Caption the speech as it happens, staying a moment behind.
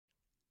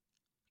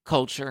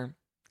culture,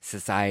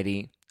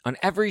 society, on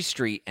every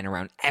street and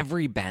around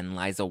every bend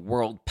lies a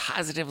world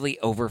positively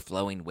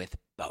overflowing with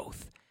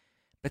both.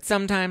 But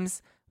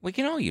sometimes we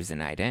can all use a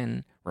night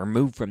in,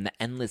 removed from the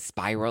endless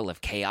spiral of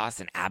chaos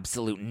and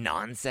absolute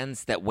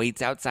nonsense that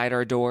waits outside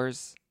our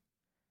doors.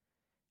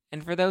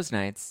 And for those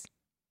nights,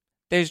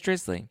 there's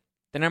Drizzly,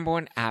 the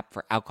 #1 app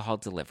for alcohol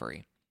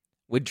delivery.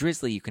 With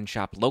Drizzly, you can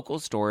shop local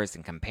stores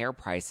and compare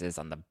prices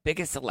on the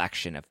biggest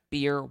selection of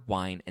beer,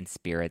 wine, and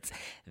spirits,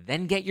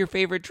 then get your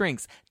favorite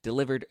drinks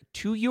delivered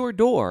to your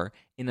door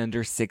in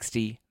under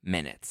 60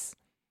 minutes.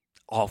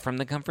 All from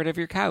the comfort of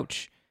your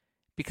couch.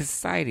 Because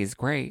society is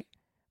great,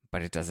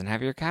 but it doesn't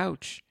have your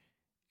couch.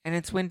 And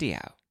it's windy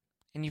out,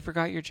 and you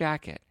forgot your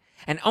jacket.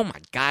 And oh my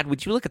God,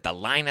 would you look at the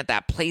line at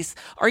that place?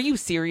 Are you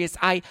serious?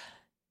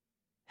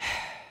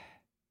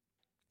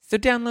 So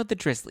download the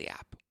Drizzly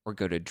app or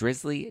go to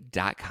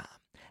drizzly.com.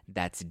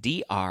 That's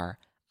DRIZLY.com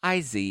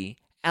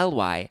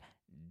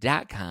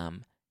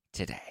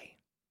today.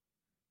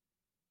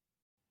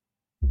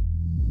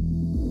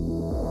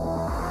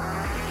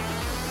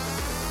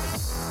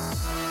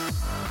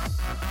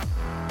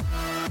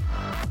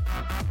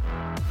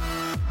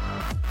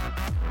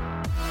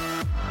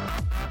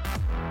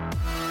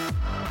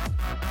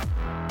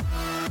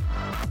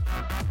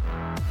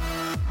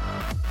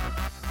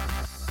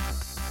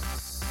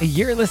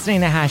 You're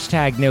listening to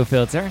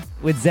 #NoFilter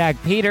with Zach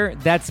Peter.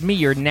 That's me,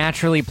 your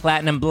naturally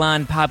platinum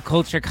blonde pop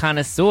culture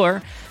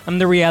connoisseur. I'm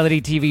the reality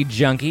TV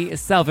junkie,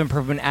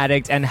 self-improvement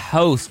addict, and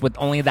host with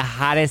only the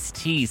hottest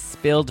tea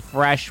spilled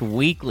fresh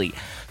weekly.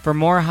 For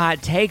more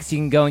hot takes, you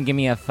can go and give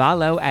me a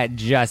follow at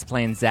Just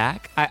Plain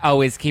Zach. I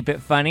always keep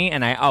it funny,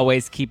 and I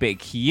always keep it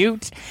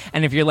cute.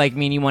 And if you're like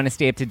me and you want to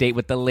stay up to date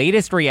with the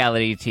latest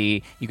reality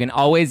tea, you can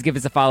always give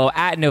us a follow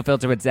at No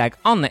Filter with Zach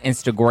on the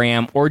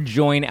Instagram or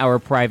join our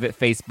private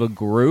Facebook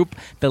group.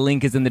 The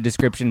link is in the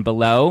description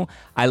below.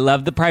 I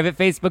love the private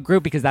Facebook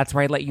group because that's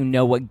where I let you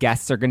know what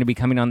guests are going to be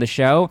coming on the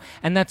show,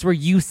 and that's where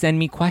you send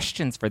me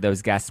questions for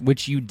those guests,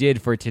 which you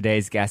did for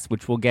today's guest,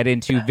 which we'll get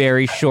into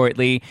very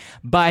shortly.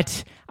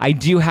 But I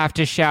do have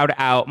to shout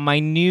out my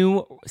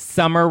new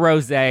summer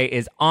rosé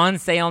is on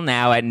sale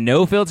now at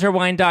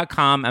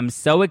nofilterwine.com. I'm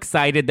so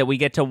excited that we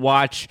get to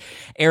watch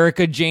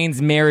Erica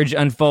Jane's marriage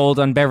unfold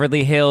on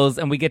Beverly Hills,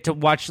 and we get to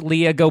watch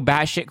Leah go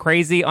batshit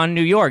crazy on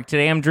New York.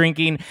 Today I'm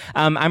drinking,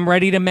 I'm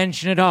ready to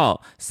mention it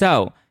all.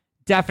 So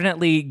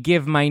definitely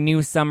give my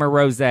new summer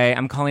rosé.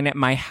 I'm calling it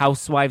my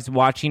Housewives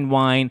Watching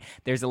Wine.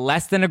 There's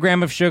less than a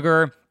gram of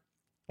sugar.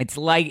 It's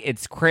light,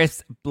 it's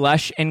crisp,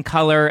 blush in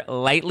color,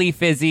 lightly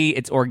fizzy,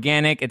 it's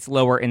organic, it's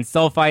lower in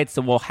sulfites,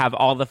 so we'll have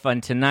all the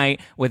fun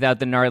tonight without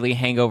the gnarly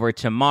hangover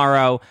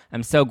tomorrow.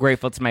 I'm so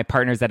grateful to my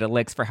partners at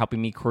Elix for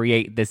helping me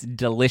create this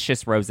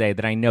delicious rosé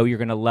that I know you're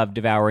going to love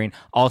devouring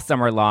all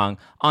summer long.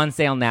 On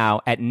sale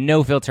now at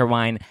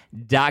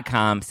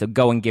nofilterwine.com, so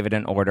go and give it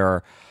an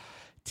order.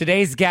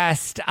 Today's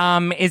guest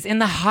is in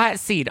the hot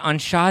seat on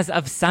Shahs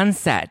of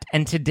Sunset,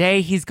 and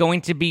today he's going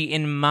to be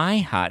in my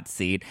hot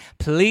seat.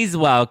 Please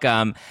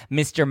welcome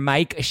Mr.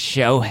 Mike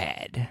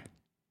Shouhed.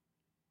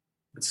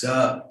 What's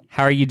up?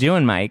 How are you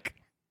doing, Mike?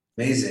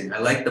 Amazing. I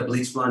like the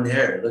bleach blonde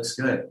hair. It looks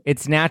good.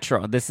 It's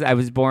natural. I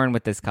was born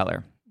with this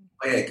color.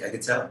 Oh, yeah, I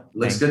can tell. It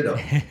looks good, though.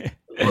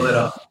 Pull it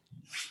off.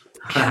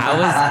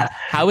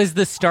 How is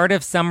the start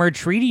of summer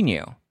treating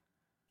you?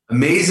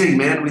 Amazing,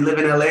 man. We live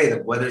in LA.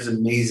 The weather's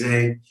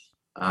amazing.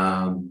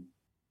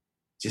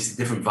 Just a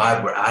different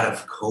vibe. We're out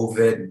of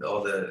COVID,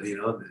 all the,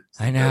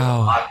 I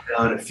know.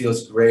 Lockdown. It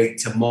feels great.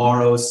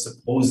 Tomorrow,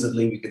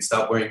 supposedly, we can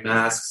stop wearing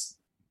masks.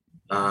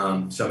 So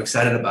I'm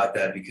excited about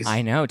that because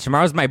I know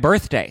tomorrow's my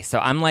birthday, so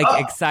I'm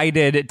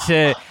excited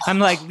to. I'm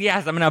like,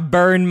 yes, I'm gonna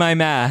burn my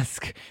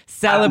mask,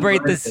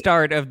 celebrate the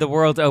start of the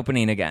world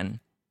opening again.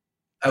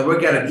 I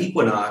work at an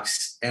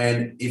Equinox,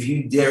 and if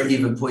you dare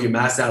even pull your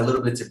mask down a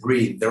little bit to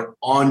breathe, they're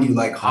on you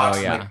like hawks.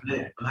 Oh, yeah. Like,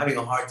 man, I'm having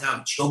a hard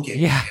time choking.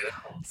 Yeah,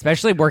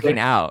 especially working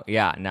out.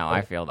 Yeah, no,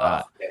 I feel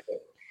that.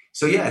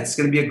 So yeah, it's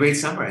going to be a great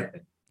summer, I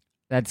think.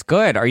 That's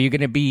good. Are you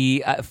going to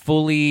be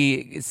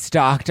fully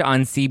stocked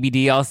on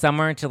CBD all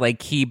summer to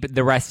keep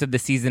the rest of the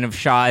season of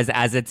Shahs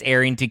as it's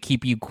airing to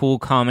keep you cool,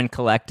 calm, and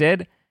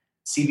collected?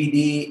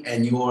 CBD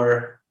and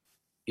your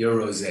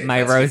rosé.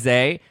 My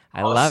rosé.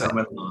 I love it.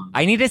 Long.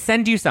 I need to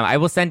send you some. I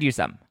will send you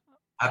some.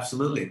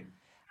 Absolutely.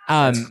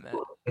 Cool.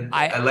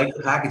 I like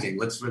the packaging.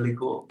 Looks really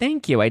cool.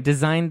 Thank you. I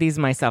designed these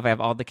myself. I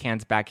have all the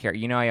cans back here.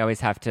 I always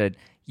have to.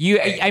 You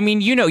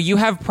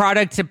have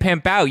product to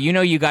pimp out.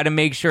 You got to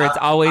make sure it's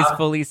always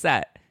fully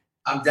set.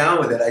 I'm down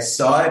with it. I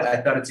saw it. I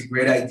thought it's a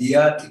great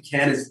idea. The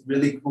can is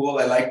really cool.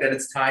 I like that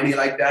it's tiny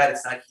like that.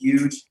 It's not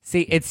huge.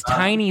 See, it's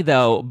tiny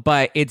though,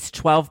 but it's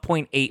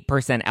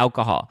 12.8%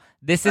 alcohol.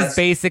 This is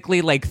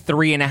basically like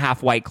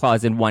 3.5 White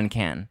Claws in one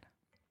can.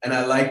 And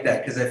I like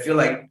that because I feel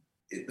like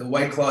the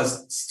White Claw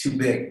is too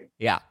big.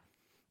 Yeah.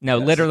 No,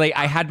 literally,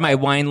 I had my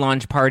wine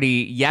launch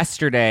party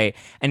yesterday,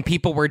 and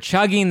people were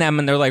chugging them,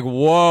 and they're like,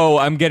 whoa,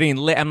 I'm getting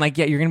lit. I'm like,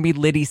 yeah, you're going to be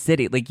Litty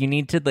City. You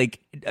need to,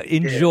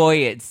 enjoy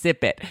it,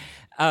 sip it.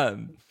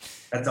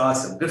 That's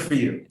awesome. Good for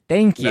you.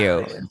 Thank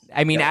you.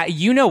 I mean,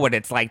 you know what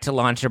it's like to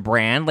launch a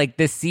brand. Like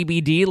the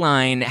CBD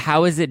line,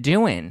 how is it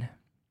doing?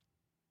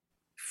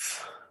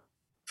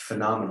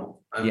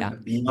 Phenomenal.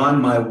 I'm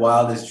beyond my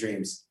wildest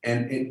dreams.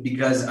 And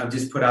because I've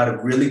just put out a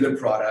really good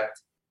product.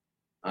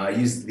 I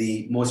used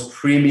the most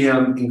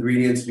premium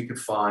ingredients we could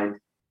find,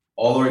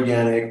 all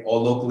organic,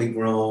 all locally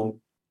grown,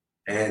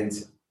 and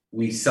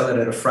we sell it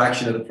at a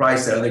fraction of the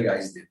price that other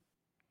guys do.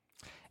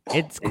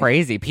 It's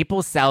crazy.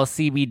 People sell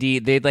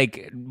CBD. They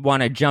like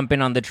want to jump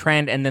in on the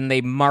trend and then they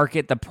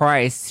market the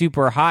price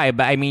super high.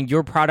 But I mean,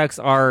 your products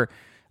are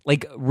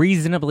like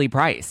reasonably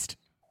priced.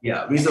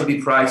 Yeah, reasonably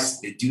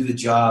priced. They do the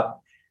job.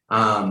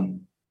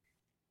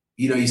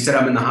 You said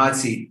I'm in the hot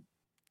seat.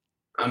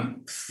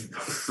 I'm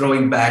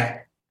throwing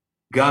back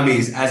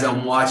gummies as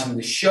I'm watching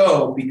the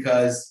show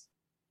because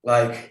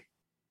like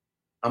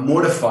I'm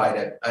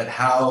mortified at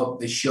how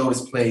the show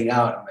is playing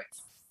out. I'm like,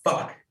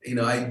 fuck,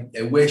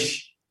 I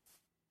wish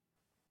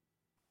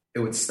it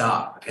would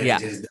stop, and it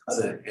just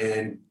doesn't.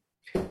 And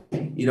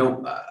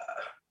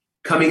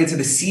coming into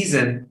the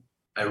season,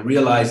 I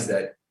realized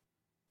that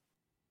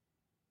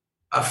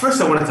at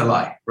first I wanted to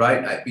lie,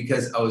 right?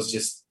 Because I was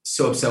just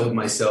so upset with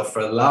myself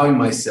for allowing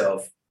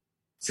myself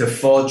to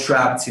fall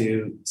trap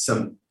to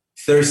some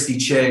thirsty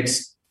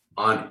chicks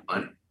on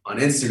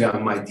Instagram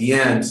in my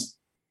DMs.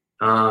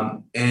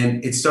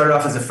 And it started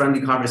off as a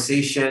friendly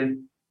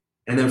conversation.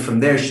 And then from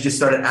there, she just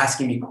started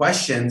asking me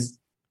questions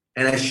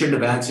and I shouldn't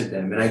have answered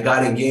them. And I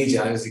got engaged.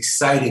 I was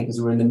excited because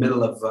we were in the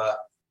middle of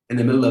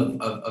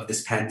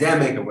this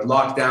pandemic and we're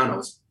locked down. I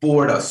was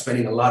bored. I was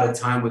spending a lot of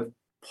time with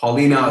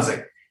Paulina. I was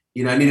like,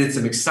 I needed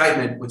some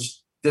excitement, which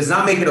does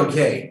not make it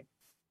okay.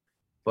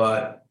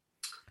 But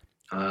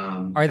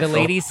are the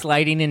ladies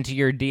sliding into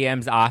your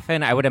DMs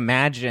often? I would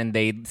imagine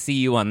they see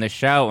you on the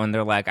show and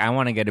they're like, I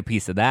want to get a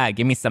piece of that.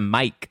 Give me some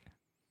mic.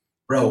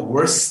 Bro,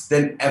 worse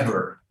than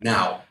ever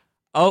now.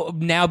 Oh,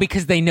 now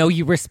because they know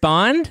you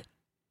respond?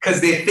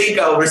 Because they think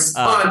I'll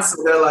respond.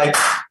 So they're like,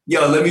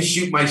 yo, let me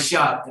shoot my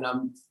shot.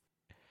 And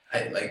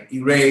I like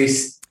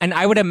erase. And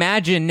I would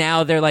imagine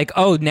now they're like,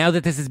 oh, now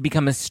that this has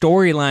become a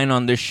storyline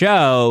on the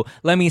show,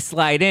 let me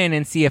slide in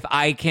and see if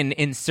I can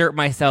insert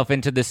myself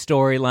into the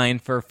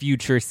storyline for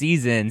future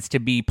seasons to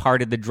be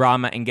part of the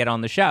drama and get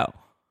on the show.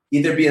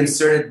 Either be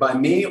inserted by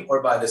me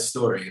or by the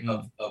story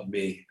of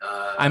me.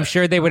 I'm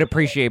sure they would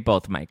appreciate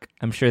both, Mike.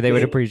 I'm sure they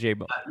would appreciate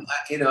both.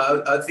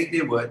 I think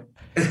they would.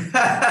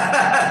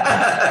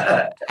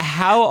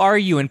 How are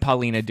you and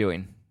Paulina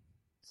doing?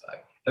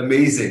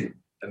 Amazing.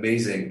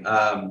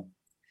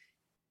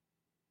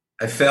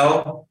 I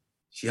fell.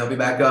 She helped me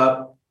back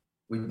up.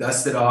 We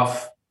dusted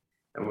off.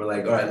 And we're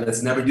like, all right,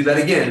 let's never do that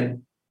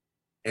again.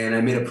 And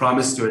I made a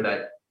promise to her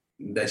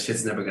that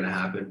shit's never going to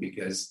happen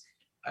because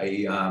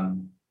I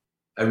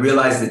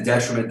realized the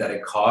detriment that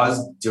it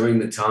caused during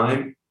the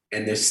time.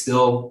 And there's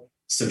still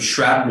some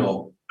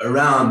shrapnel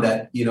around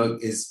that,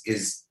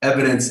 is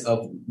evidence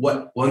of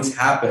what once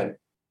happened.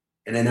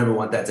 And I never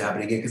want that to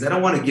happen again because I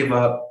don't want to give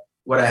up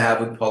what I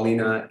have with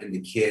Paulina and the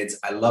kids.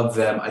 I love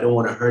them. I don't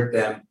want to hurt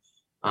them.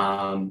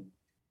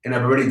 And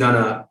I've already done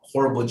a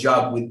horrible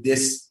job with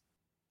this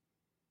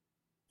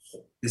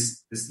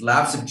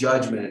lapse of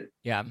judgment.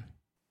 Yeah,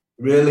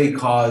 really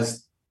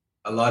caused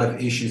a lot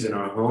of issues in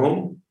our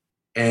home,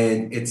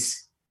 and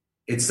it's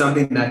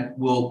something that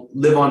will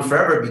live on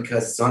forever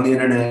because it's on the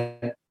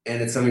internet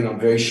and it's something I'm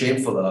very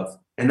shameful of.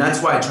 And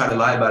that's why I tried to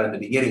lie about it in the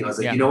beginning. I was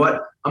like, you know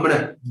what? I'm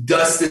gonna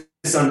dust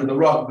this under the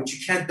rug, but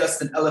you can't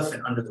dust an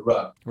elephant under the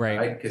rug,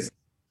 right?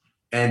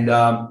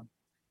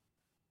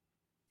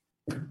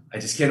 I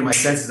just came to my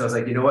senses. I was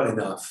like, you know what?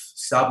 Enough.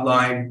 Stop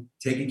lying.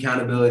 Take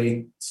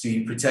accountability. So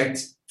you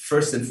protect,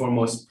 first and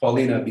foremost,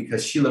 Paulina,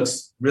 because she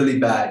looks really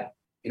bad.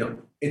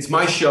 It's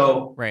my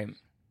show. Right.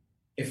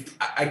 If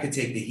I could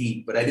take the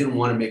heat, but I didn't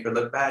want to make her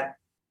look bad.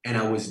 And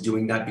I was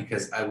doing that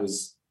because I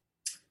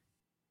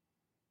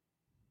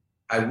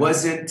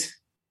wasn't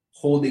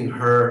holding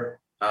her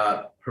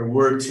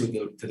word to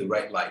the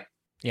right light.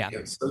 Yeah.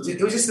 So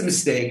it was just a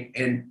mistake.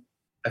 And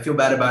I feel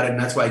bad about it. And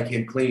that's why I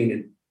came clean.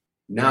 And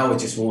now it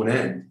just won't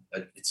end.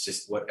 It's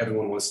just what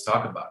everyone wants to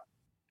talk about.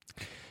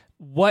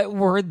 What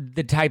were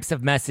the types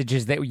of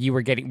messages that you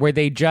were getting? Were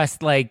they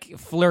just like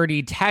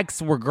flirty texts?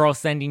 Were girls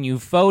sending you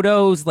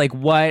photos? Like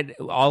what?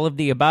 All of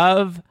the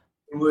above?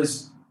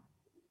 This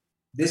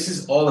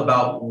is all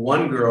about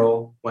one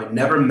girl who I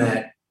never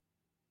met.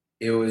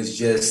 It was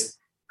just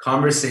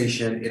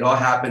conversation. It all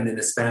happened in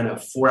a span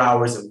of 4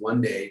 hours in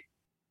one day.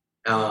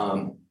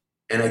 And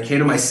I came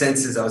to my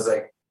senses. I was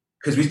like,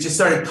 because we just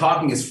started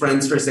talking as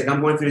friends first. Like,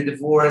 I'm going through a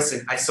divorce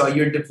and I saw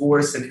your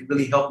divorce and it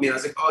really helped me. And I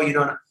was like,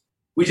 oh,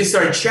 we just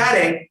started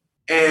chatting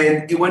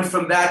and it went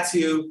from that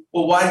to,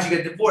 well, why did you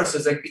get divorced? I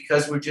was like,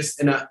 because we're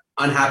just in an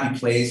unhappy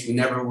place. We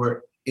never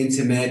were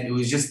intimate. It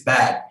was just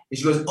bad. And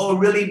she goes, oh,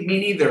 really? Me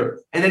neither.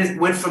 And then it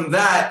went from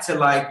that to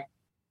like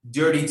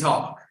dirty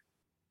talk.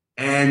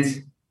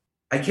 And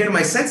I came to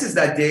my senses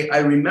that day. I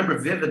remember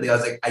vividly. I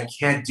was like, I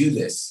can't do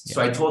this. Yeah.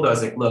 So I told her, I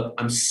was like, look,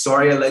 I'm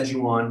sorry I led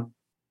you on.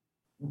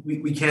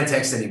 We can't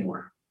text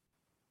anymore.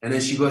 And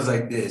then she goes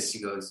like this.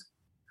 She goes,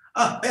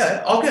 oh,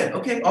 yeah, all good.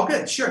 Okay, all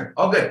good. Sure,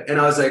 all good. And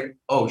I was like,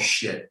 oh,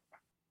 shit.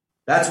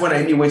 That's when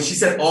I knew. When she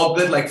said all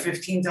good like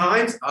 15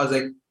 times, I was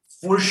like,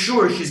 for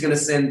sure she's going to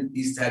send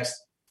these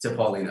texts to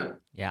Paulina.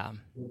 Yeah.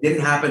 It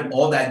didn't happen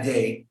all that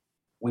day.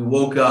 We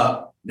woke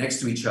up next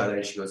to each other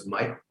and she goes,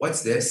 Mike,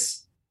 what's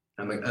this?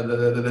 I'm like, blah, blah,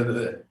 blah, blah,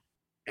 blah.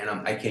 And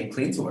I came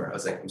clean to her. I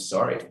was like, I'm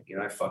sorry.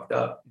 I fucked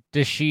up.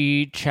 Does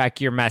she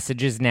check your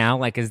messages now?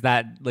 Like, is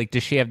that like,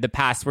 does she have the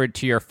password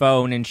to your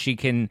phone and she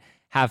can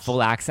have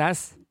full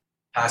access?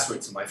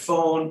 Password to my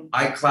phone,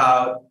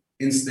 iCloud,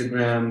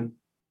 Instagram,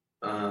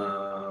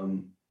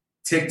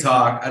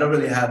 TikTok. I don't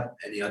really have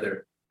any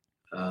other.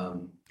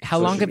 How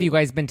long have you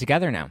guys been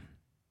together now?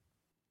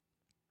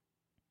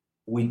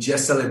 We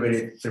just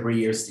celebrated 3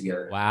 years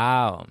together.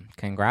 Wow.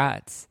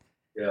 Congrats.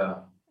 Yeah.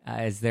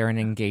 Is there an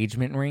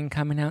engagement ring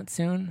coming out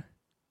soon?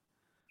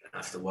 I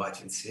have to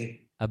watch and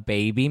see. A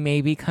baby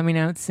maybe coming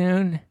out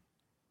soon?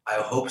 I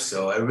hope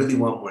so. I really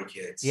want more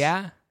kids.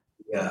 Yeah?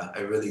 Yeah,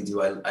 I really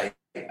do. I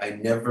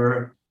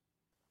never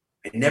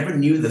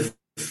knew the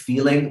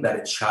feeling that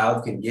a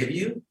child can give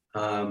you.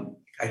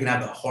 I can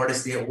have the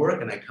hardest day at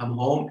work and I come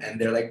home and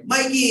they're like,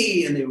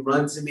 Mikey, and they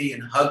run to me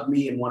and hug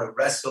me and want to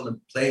wrestle and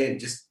play and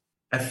just,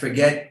 I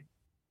forget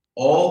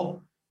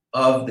all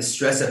of the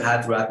stress I've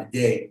had throughout the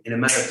day in a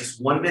matter of just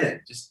 1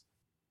 minute. Just,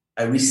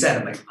 I reset.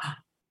 I'm like,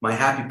 my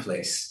happy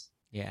place.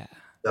 Yeah.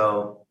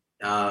 So,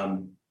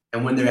 and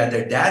when they're at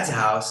their dad's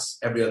house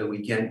every other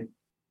weekend,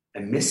 I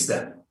miss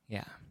them.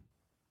 Yeah.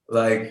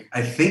 Like,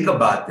 I think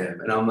about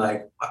them and I'm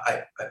like,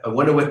 I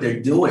wonder what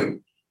they're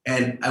doing.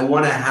 And I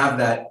want to have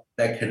that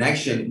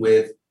connection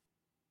with,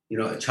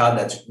 a child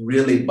that's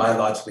really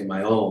biologically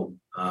my own.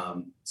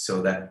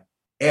 So that,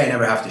 I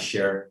never have to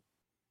share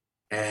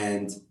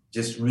and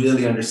just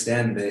really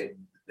understand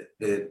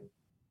the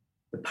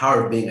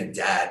power of being a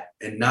dad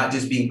and not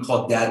just being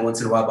called dad once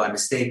in a while by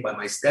mistake by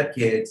my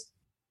stepkids,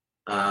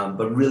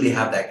 but really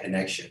have that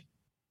connection.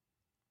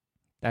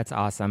 That's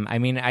awesome. I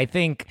mean, I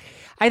think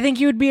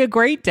you would be a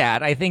great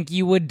dad. I think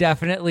you would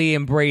definitely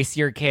embrace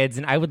your kids,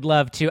 and I would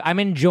love to. I'm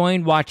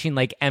enjoying watching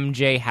like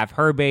MJ have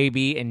her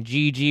baby and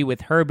Gigi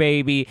with her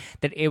baby.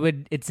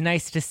 It's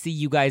nice to see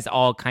you guys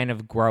all kind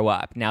of grow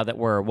up now that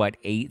we're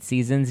 8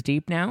 seasons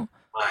deep now?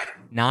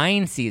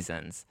 9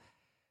 seasons.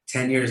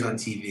 10 years on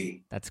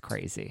TV. That's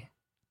crazy.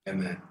 Yeah,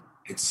 man.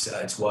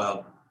 It's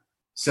wild.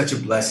 Such a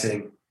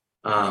blessing.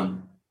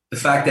 The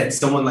fact that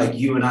someone like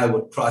you and I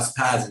would cross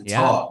paths and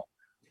talk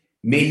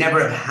may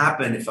never have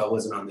happened if I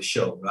wasn't on the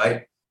show,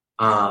 right?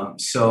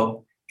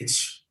 So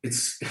it's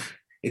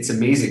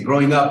amazing.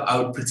 Growing up, I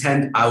would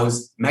pretend I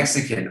was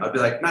Mexican. I'd be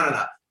like,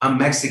 no, I'm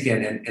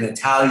Mexican and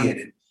Italian.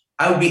 And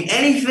I would be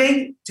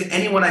anything to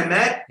anyone I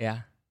met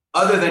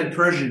other than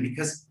Persian,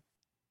 because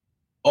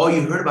all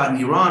you heard about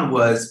in Iran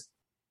was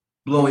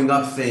blowing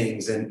up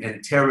things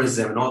and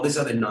terrorism and all this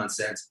other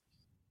nonsense.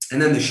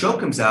 And then the show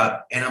comes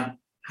out and I'm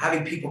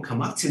having people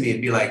come up to me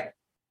and be like,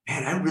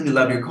 man, I really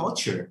love your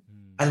culture.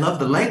 I love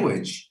the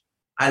language.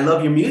 I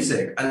love your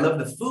music. I love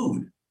the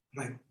food.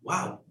 I'm like,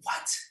 wow,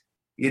 what?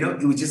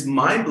 It was just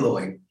mind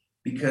blowing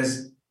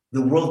because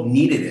the world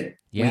needed it.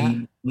 Yeah.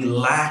 We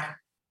lack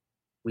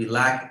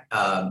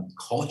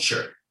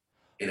culture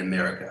in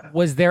America.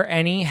 Was there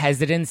any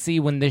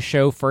hesitancy when the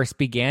show first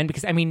began?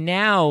 Because I mean,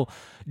 now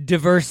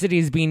diversity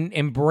is being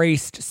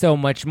embraced so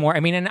much more. I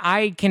mean, and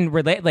I can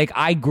relate, like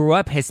I grew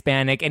up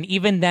Hispanic and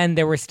even then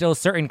there were still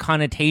certain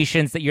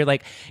connotations that you're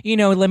like,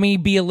 let me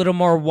be a little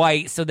more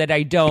white so that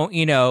I don't,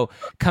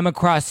 come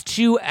across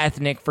too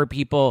ethnic for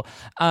people.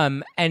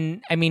 And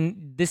I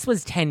mean, this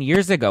was 10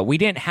 years ago. We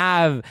didn't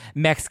have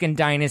Mexican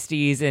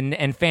dynasties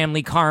and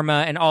Family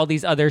Karma and all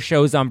these other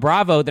shows on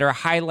Bravo that are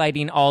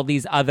highlighting all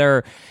these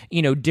other,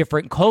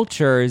 different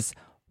cultures.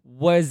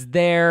 Was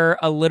there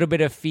a little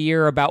bit of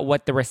fear about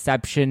what the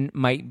reception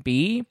might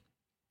be?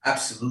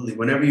 Absolutely.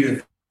 Whenever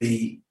you're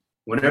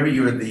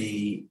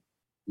the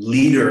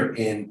leader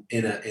in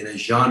a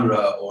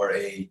genre or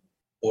in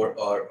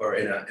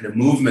a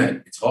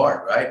movement, it's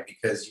hard, right?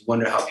 Because you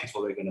wonder how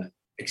people are going to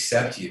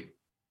accept you.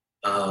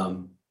 I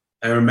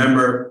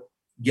remember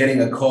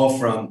getting a call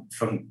from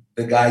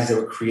the guys that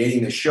were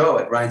creating the show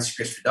at Ryan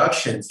Seacrest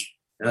Productions,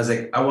 and I was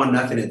like, I want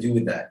nothing to do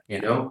with that,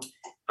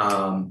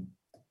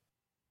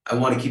 I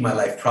want to keep my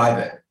life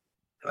private.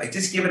 Like,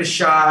 just give it a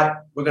shot.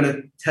 We're going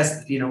to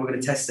test, we're going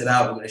to test it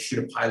out. We're going to shoot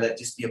a pilot,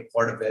 just be a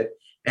part of it.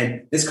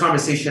 And this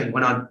conversation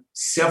went on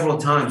several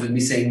times with me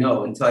saying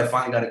no, until I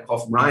finally got a call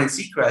from Ryan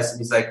Seacrest. And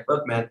he's like,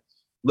 look, man,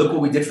 look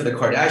what we did for the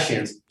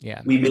Kardashians.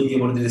 Yeah. We may be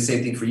able to do the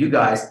same thing for you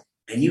guys.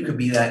 And you could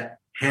be that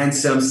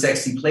handsome,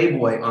 sexy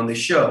playboy on the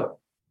show.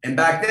 And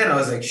back then I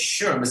was like,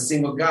 sure, I'm a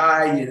single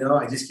guy.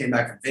 I just came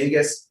back from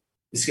Vegas.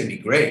 This is going to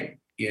be great,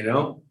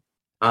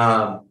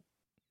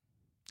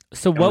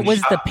 So what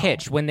was the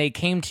pitch when they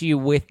came to you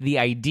with the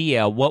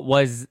idea? What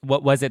was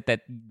it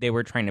that they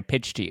were trying to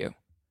pitch to you?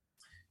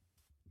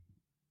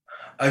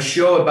 A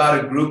show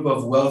about a group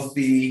of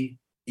wealthy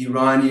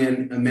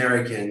Iranian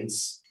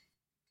Americans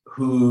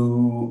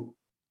who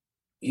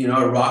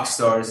are rock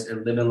stars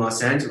and live in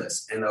Los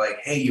Angeles. And they're like,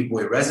 hey, your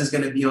boy Reza's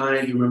going to be on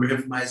it. You remember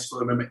him from high school?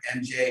 Remember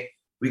MJ?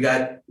 We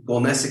got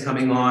Golnessa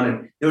coming on.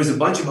 And there was a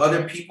bunch of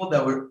other people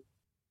that were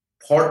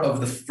part of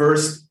the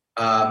first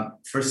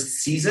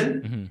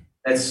season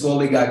that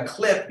slowly got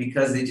clipped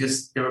because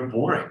they were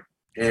boring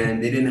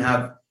and they didn't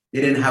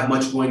have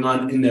much going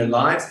on in their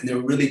lives. And they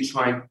were really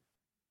trying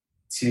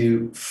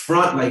to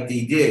front like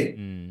they did.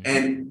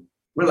 And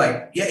we're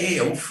like,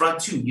 yeah, we'll front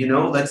too,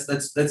 let's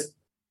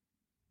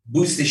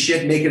boost the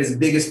shit, make it as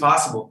big as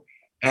possible.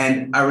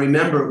 And I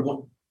remember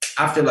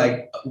after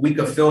like a week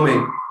of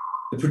filming,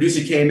 the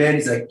producer came in,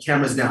 he's like,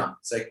 cameras down.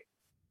 It's like,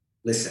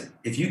 listen,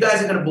 if you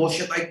guys are gonna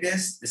bullshit like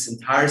this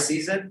entire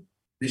season,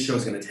 this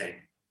show's gonna tank.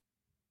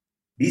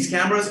 These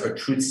cameras are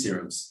truth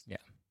serums. Yeah.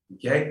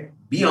 Okay?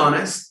 Be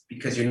honest,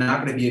 because you're not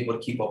gonna be able to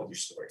keep up with your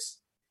stories.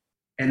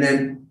 And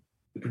then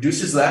the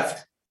producers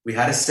left. We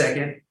had a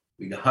second.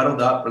 We got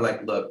huddled up. We're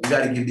like, look, we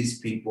gotta give these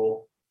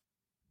people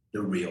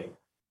the real.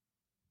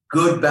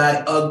 Good,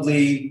 bad,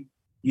 ugly,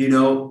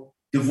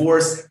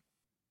 divorce,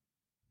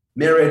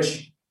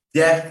 marriage,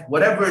 death,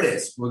 whatever it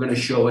is, we're going to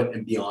show it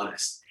and be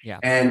honest. Yeah.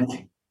 And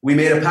we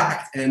made a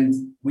pact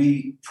and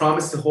we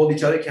promised to hold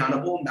each other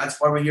accountable. And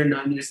that's why we're here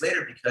 9 years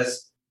later,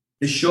 because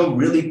the show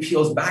really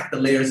peels back the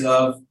layers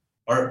of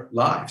our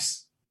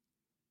lives.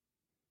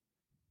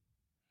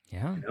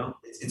 Yeah.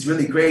 It's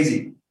really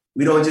crazy.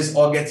 We don't just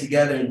all get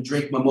together and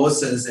drink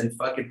mimosas and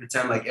fucking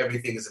pretend like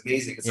everything is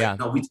amazing. It's like,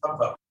 no, we talk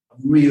about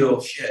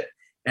real shit.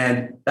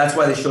 And that's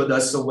why the show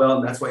does so well.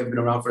 And that's why we've been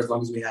around for as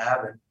long as we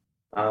have. And,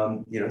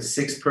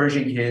 6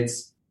 Persian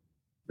kids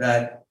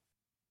that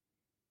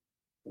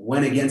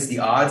went against the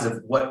odds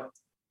of what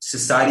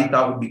society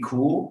thought would be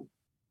cool.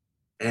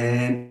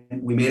 And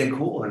we made it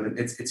cool. And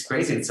it's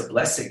crazy. It's a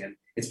blessing. And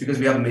it's because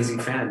we have amazing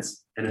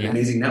fans and an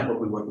amazing network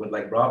we work with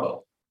like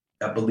Bravo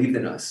that believed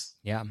in us.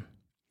 Yeah.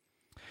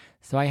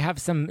 So I have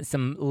some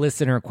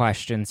listener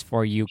questions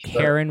for you.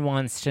 Sure. Karen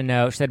wants to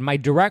know, she said, my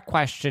direct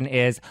question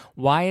is,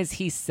 why is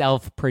he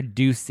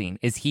self-producing?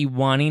 Is he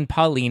wanting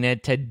Paulina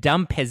to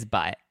dump his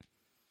butt?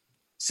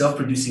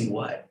 Self-producing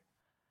what?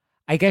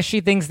 I guess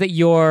she thinks that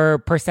your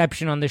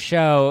perception on the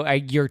show,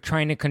 you're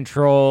trying to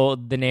control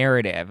the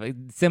narrative,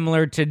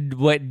 similar to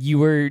what you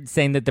were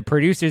saying that the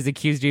producers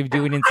accused you of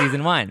doing in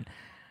season 1.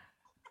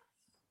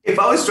 If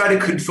I was trying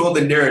to control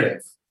the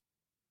narrative,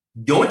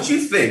 don't you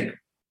think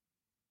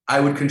I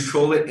would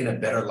control it in a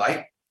better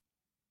light?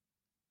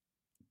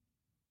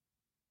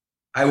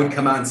 I would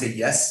come out and say,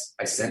 yes,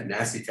 I sent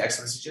nasty text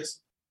messages.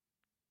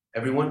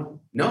 Everyone?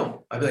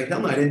 No. I'd be like,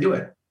 hell no, I didn't do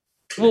it.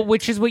 Well,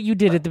 which is what you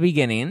did at the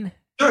beginning.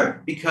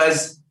 Sure,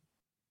 because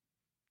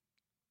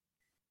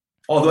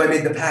although I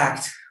made the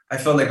pact, I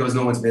felt like it was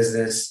no one's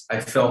business.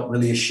 I felt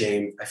really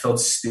ashamed. I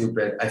felt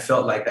stupid. I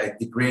felt like I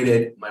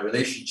degraded my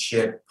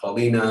relationship,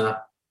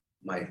 Paulina,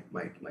 my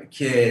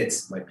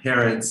kids, my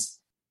parents.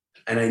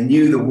 And I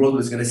knew the world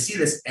was going to see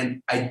this,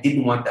 and I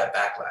didn't want that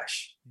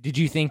backlash. Did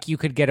you think you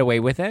could get away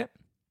with it?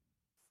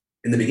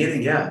 In the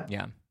beginning, yeah.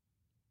 Yeah.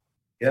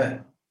 Yeah,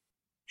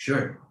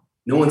 sure.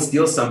 No one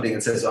steals something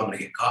and says, oh, I'm going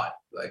to get caught.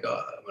 Like,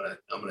 oh,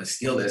 I'm gonna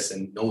steal this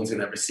and no one's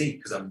going to ever see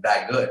because I'm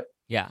that good.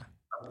 Yeah.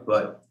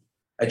 But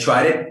I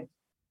tried it.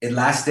 It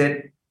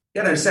lasted.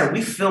 You got to understand,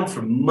 we filmed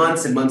for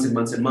months and months and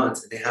months and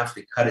months, and they have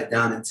to cut it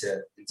down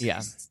into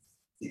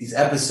these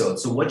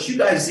episodes. So what you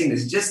guys are seeing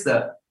is just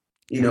a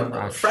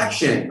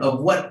fraction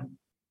of what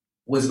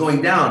was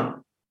going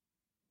down,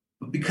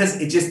 because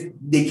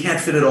they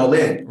can't fit it all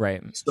in.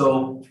 Right.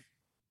 So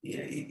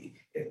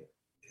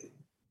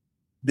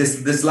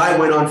this lie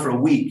went on for a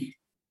week,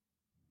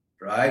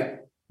 right?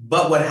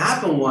 But what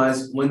happened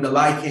was when the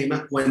lie came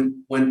out,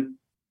 when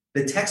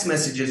the text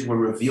messages were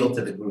revealed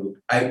to the group,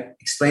 I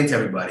explained to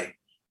everybody,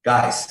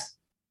 guys,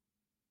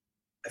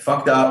 I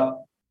fucked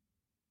up.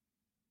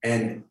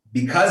 And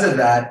because of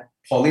that,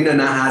 Paulina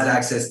now has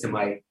access to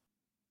my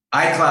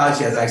iCloud.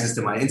 She has access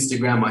to my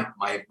Instagram,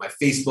 my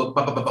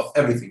Facebook,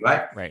 everything,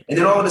 right? Right. And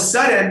then all of a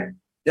sudden,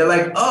 they're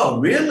like, oh,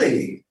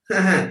 really?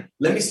 Let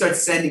me start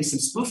sending some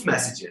spoof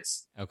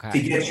messages to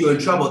get you in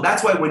trouble.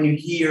 That's why when you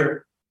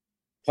hear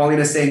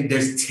Paulina saying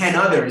there's 10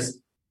 others,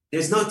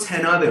 there's no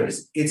 10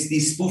 others. It's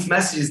these spoof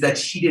messages that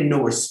she didn't know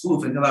were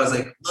spoof until I was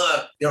like,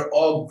 look, they're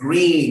all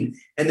green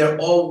and they're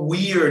all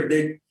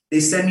weird. They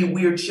send me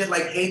weird shit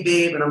like, hey,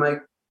 babe. And I'm like,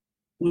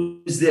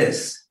 who's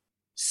this?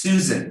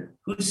 Susan.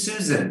 Who's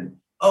Susan?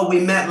 Oh, we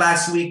met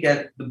last week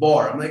at the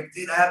bar. I'm like,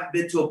 dude, I haven't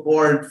been to a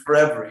bar in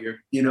forever.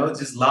 It's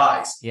just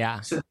lies.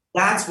 Yeah. So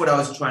that's what I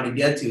was trying to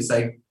get to. It's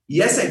like,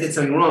 yes, I did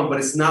something wrong, but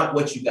it's not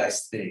what you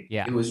guys think.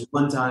 Yeah. It was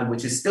one time,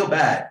 which is still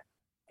bad,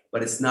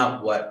 but it's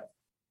not what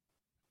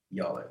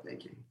y'all are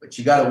thinking. But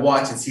you got to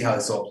watch and see how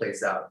this all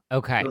plays out.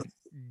 Okay.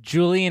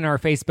 Julie in our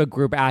Facebook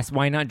group asked,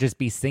 why not just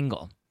be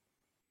single?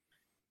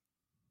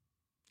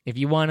 If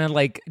you want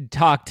to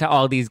talk to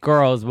all these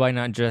girls, why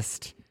not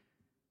just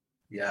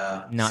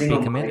not be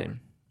committed?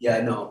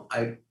 Yeah, no,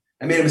 I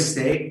made a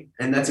mistake,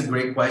 and that's a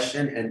great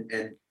question.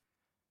 And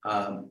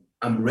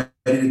I'm ready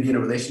to be in a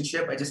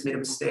relationship. I just made a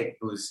mistake.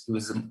 It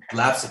was a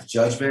lapse of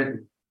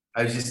judgment.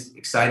 I was just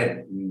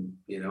excited, and,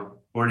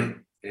 horny,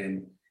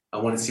 and I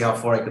wanted to see how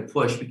far I could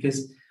push.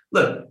 Because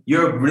look,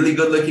 you're a really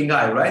good looking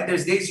guy, right?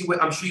 There's days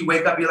I'm sure you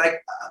wake up, you're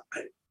like,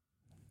 I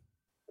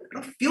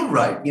don't feel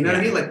right. You know what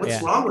I mean? Like,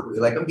 what's wrong with me?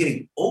 Like, I'm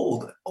getting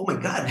old. Oh my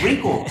God,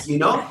 wrinkles,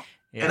 Yeah.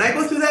 And I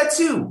go through that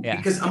too, Yeah.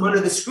 because I'm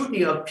under the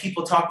scrutiny of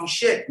people talking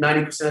shit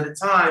 90% of the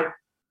time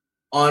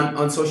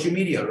on social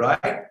media,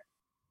 right?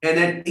 And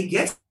then it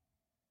gets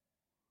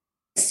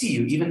to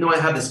you, even though I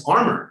have this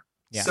armor.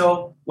 Yeah.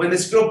 So when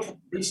this girl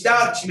reached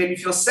out, she made me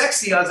feel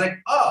sexy. I was like,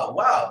 oh,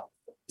 wow,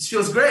 this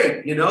feels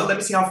great. Let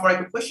me see how far I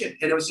can push it.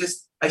 And it was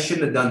just, I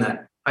shouldn't have done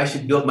that. I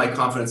should build my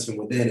confidence from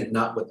within and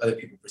not what other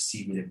people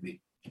perceive me to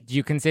be. Do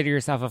you consider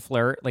yourself a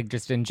flirt? Like,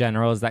 just in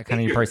general, is that kind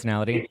of your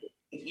personality?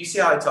 You see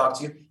how I talk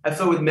to you? I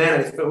flirt with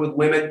men, I flirt with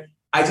women.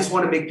 I just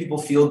want to make people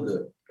feel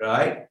good,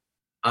 right?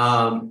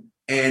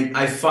 And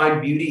I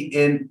find beauty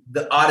in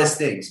the oddest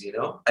things,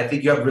 I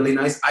think you have really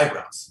nice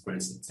eyebrows, for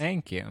instance.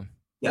 Thank you.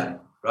 Yeah,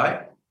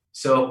 right?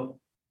 So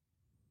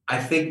I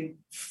think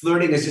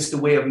flirting is just a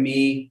way of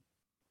me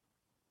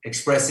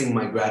expressing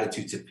my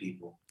gratitude to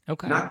people.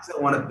 Okay. Not because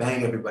I want to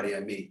bang everybody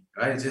I meet,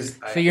 right? It's just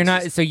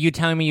so you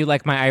telling me you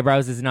like my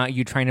eyebrows is not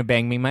you trying to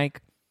bang me,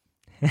 Mike?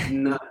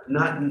 No.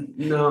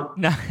 No.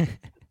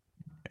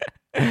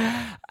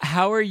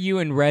 How are you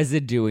and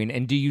Reza doing?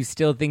 And do you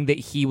still think that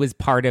he was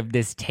part of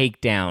this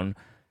takedown?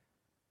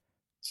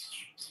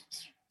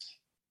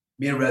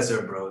 Me and Reza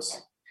are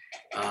bros.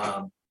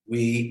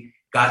 We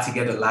got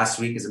together last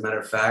week, as a matter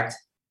of fact,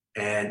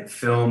 and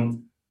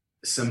filmed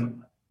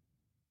some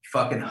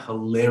fucking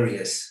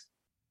hilarious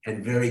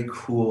and very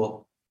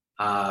cool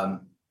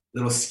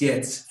little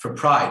skits for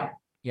Pride.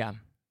 Yeah.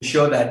 To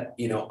show that,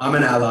 I'm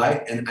an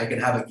ally and I can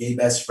have a gay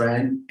best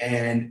friend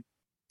and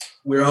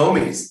we're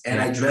homies. And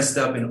I dressed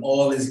up in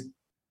all this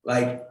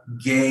like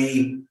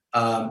gay,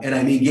 and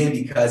I mean gay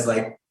because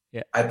I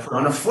put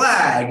on a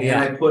flag and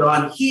I put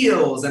on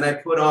heels and I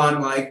put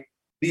on like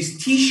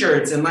these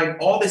t-shirts and like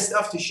all this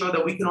stuff to show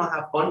that we can all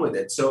have fun with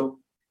it. So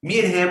me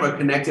and him are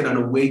connected on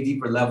a way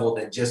deeper level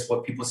than just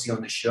what people see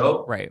on the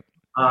show. Right.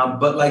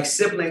 But like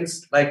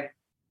siblings, like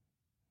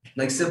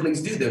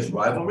siblings do, there's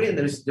rivalry and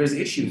there's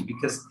issues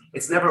because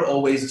it's never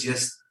always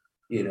just,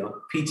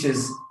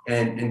 peaches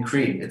and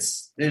cream.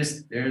 There's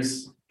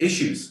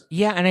issues.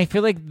 Yeah, and I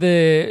feel like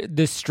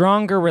the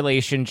stronger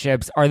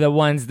relationships are the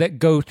ones that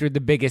go through the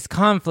biggest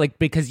conflict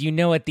because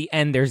at the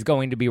end there's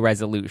going to be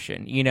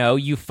resolution.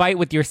 You fight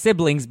with your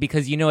siblings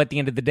because at the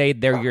end of the day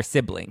they're your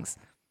siblings.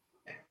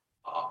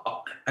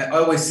 I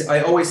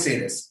always say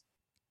this.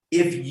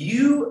 If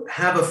you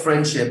have a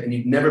friendship and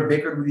you've never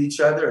bickered with each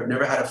other or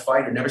never had a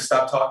fight or never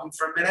stopped talking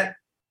for a minute,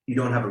 you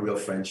don't have a real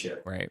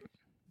friendship. Right.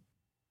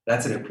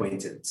 That's an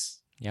acquaintance.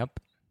 Yep.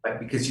 Right?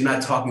 Because you're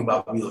not talking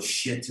about real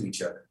shit to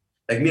each other.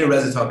 Like me and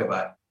Reza talk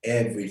about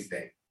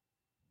everything.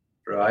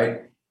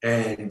 Right?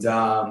 And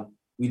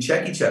we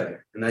check each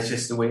other. And that's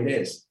just the way it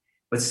is.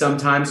 But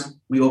sometimes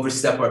we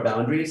overstep our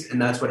boundaries.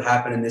 And that's what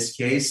happened in this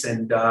case.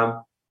 And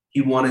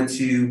he wanted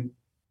to,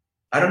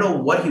 I don't know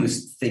what he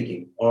was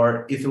thinking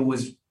or if it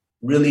was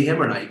really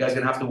him or not. You guys are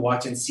going to have to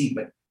watch and see.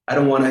 But I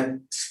don't want to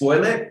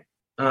spoil it.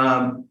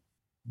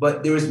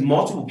 But there was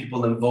multiple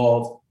people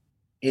involved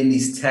in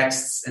these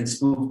texts and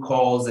spoof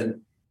calls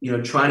and,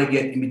 trying to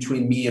get in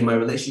between me and my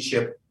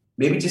relationship,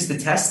 maybe just to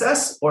test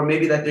us or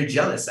maybe that they're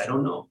jealous. I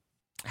don't know.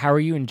 How are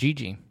you and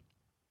Gigi?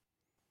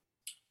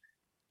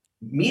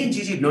 Me and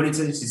Gigi have known each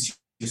other since she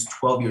was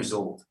 12 years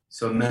old.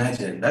 So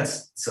imagine,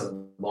 it's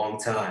a long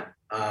time.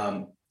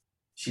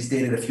 She's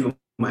dated a few of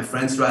my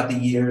friends throughout the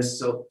years.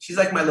 So she's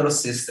like my little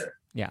sister.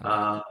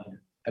 Yeah.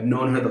 I've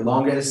known her the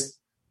longest.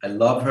 I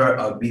love her.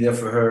 I'll be there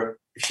for her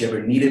if she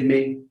ever needed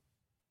me.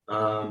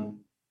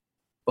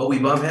 But we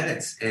bump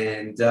heads.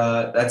 And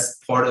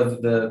that's part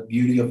of the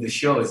beauty of the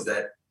show is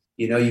that,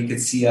 you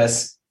could see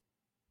us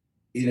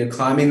either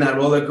climbing that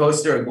roller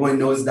coaster or going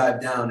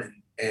nosedive down.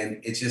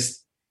 And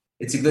it's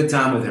a good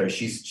time with her.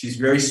 She's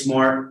very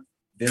smart,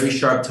 very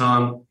sharp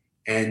tongue,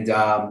 and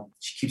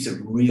she keeps it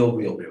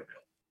real.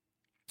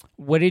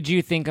 What did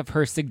you think of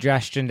her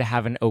suggestion to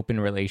have an open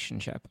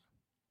relationship?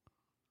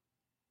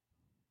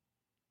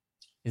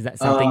 Is that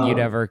something you'd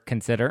ever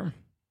consider?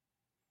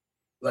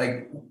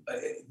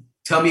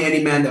 Tell me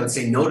any man that would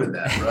say no to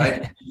that,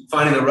 right?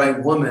 Finding the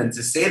right woman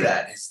to say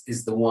that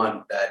is the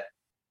one that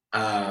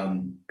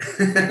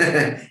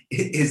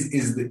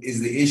is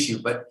the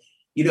issue. But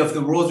if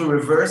the roles were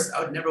reversed,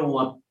 I would never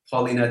want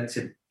Paulina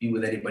to be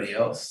with anybody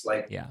else.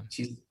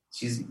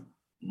 She's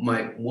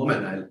my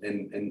woman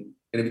and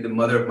gonna be the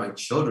mother of my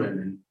children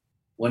and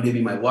one day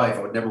be my wife.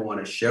 I would never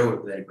want to share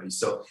it with anybody.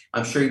 So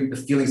I'm sure the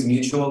feeling's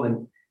mutual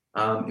and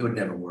it would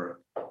never work.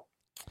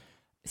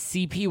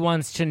 CP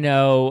wants to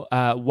know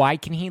why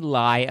can he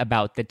lie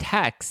about the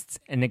texts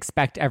and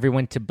expect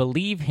everyone to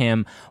believe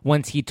him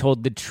once he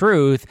told the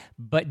truth,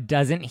 but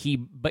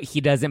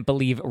he doesn't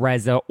believe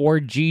Reza or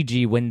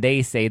Gigi when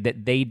they say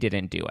that they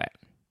didn't do it.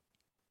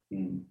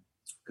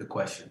 Good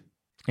question.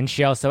 And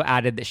she also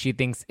added that she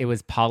thinks it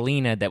was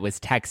Paulina that was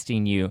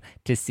texting you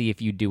to see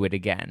if you do it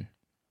again.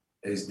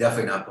 It was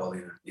definitely not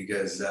Paulina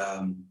because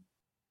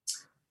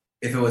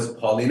if it was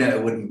Paulina,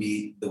 it wouldn't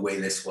be the way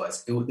this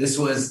was. This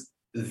was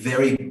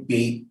very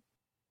bait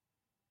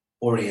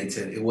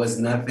oriented. It was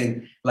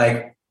nothing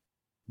like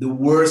the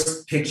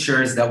worst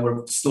pictures that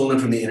were stolen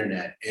from the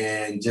internet,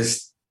 and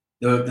just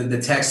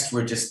the texts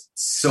were just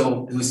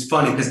so. It was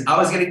funny because I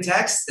was getting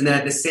texts, and then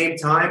at the same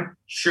time,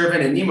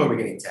 Shervin and Nemo were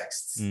getting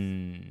texts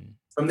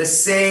from the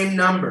same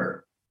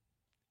number.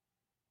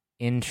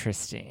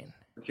 Interesting.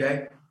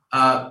 Okay.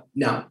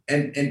 Now,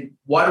 and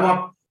why do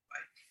I?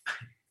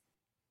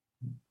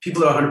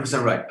 People are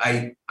 100%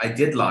 right. I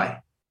did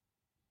lie.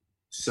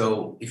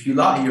 So if you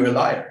lie, you're a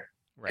liar.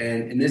 Right.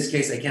 And in this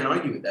case, I can't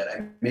argue with that.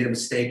 I made a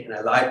mistake and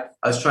I lied.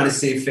 I was trying to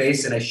save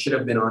face and I should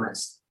have been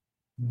honest.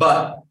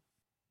 But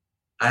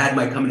I had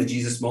my coming to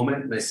Jesus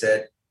moment and I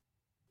said,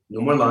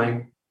 no more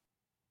lying.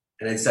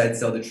 And I decided to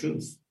tell the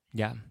truth.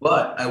 Yeah.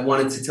 But I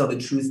wanted to tell the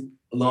truth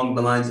along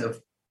the lines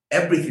of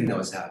everything that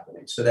was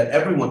happening so that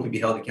everyone could be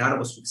held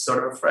accountable so we could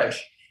start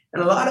afresh.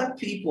 And a lot of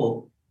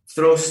people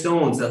throw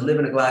stones that live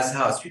in a glass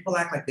house. People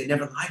act like they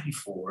never lied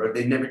before, or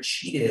they've never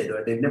cheated,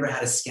 or they've never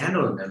had a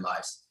scandal in their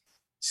lives.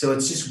 So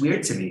it's just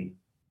weird to me.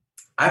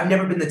 I've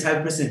never been the type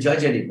of person to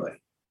judge anybody.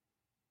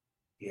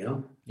 You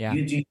know,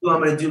 you do,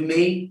 I'm going to do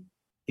me.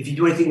 If you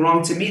do anything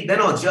wrong to me,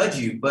 then I'll judge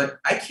you. But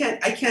I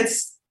can't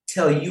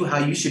tell you how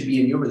you should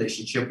be in your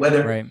relationship,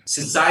 whether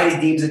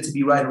society deems it to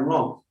be right or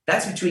wrong.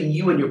 That's between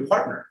you and your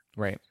partner.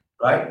 Right.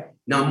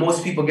 Now,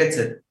 most people get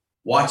to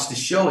watch the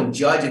show and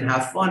judge and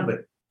have fun,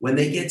 but when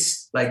they get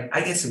like,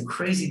 I get some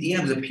crazy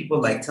DMs of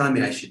people like telling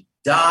me I should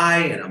die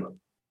and I'm a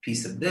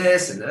piece of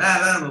this and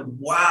that. I'm like,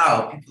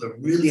 wow, people are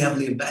really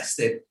heavily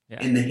invested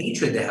in the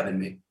hatred they have in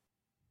me.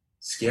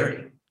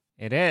 Scary.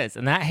 It is.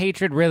 And that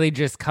hatred really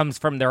just comes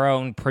from their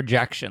own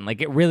projection.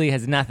 Like, it really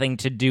has nothing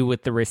to do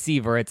with the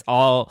receiver. It's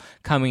all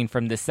coming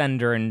from the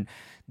sender and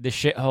the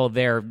shithole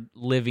they're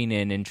living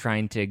in and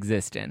trying to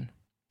exist in.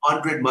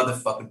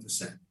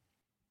 100%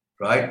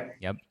 right?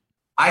 Yep.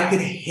 I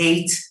could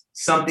hate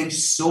something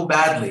so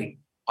badly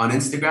on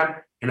Instagram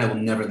and I will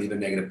never leave a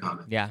negative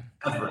comment. Yeah.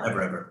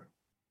 Ever.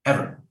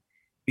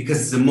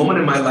 Because it's a moment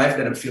in my life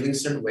that I'm feeling a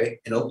certain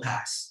way and it'll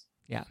pass.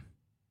 Yeah.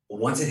 But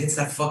once it hits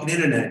that fucking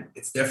internet,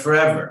 it's there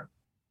forever.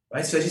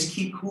 Right? So I just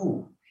keep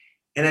cool.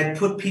 And I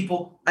put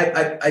people,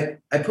 I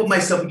put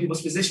myself in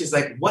people's positions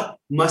like, what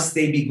must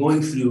they be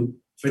going through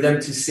for them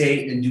to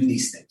say and do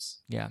these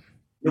things? Yeah.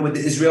 You know, with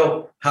the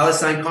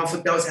Israel-Palestine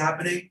conflict that was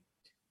happening,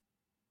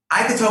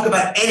 I could talk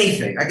about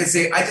anything. I could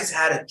say, I just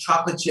had a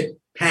chocolate chip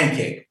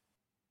pancake.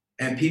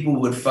 And people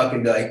would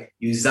fucking be like,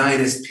 you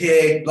Zionist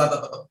pig, blah,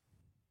 blah, blah.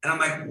 And I'm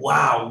like,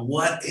 wow,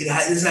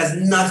 this has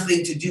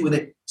nothing to do with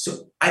it.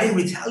 So I didn't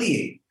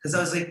retaliate because I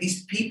was like,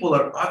 these people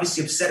are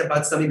obviously upset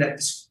about something that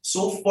is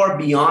so far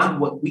beyond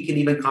what we can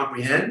even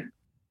comprehend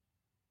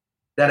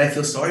that I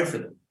feel sorry for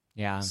them.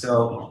 Yeah.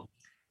 So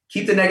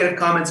keep the negative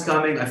comments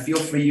coming. I feel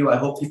for you. I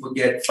hope people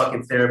get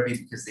fucking therapy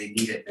because they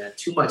need it, man.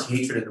 Too much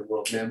hatred in the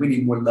world, man. We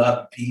need more love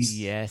and peace.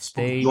 Yes,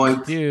 they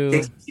do.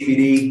 Take some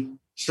CBD.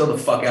 Chill the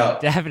fuck out.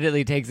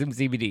 Definitely take some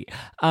CBD.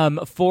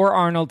 For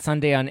Arnold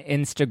Sunday on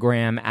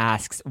Instagram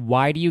asks,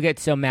 why do you get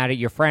so mad at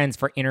your friends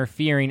for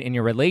interfering in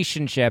your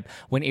relationship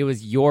when it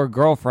was your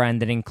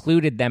girlfriend that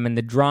included them in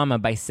the drama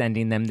by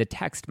sending them the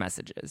text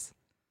messages?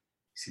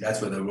 See, that's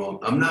where they're wrong.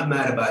 I'm not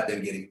mad about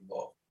them getting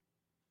involved.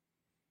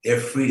 They're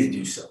free to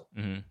do so.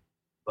 Mm-hmm.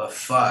 But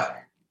fuck,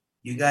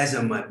 you guys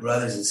are my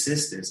brothers and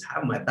sisters.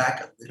 Have my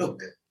back a little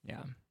bit.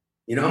 Yeah.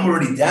 You know, I'm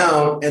already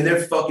down and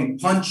they're fucking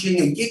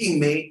punching and kicking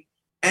me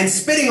and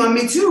spitting on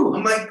me too.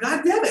 I'm like,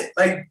 God damn it.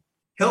 Like,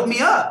 help me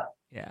up.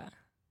 Yeah.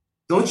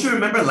 Don't you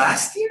remember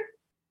last year?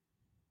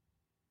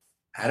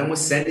 Adam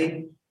was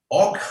sending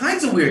all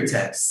kinds of weird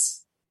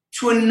texts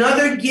to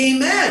another gay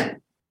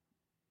man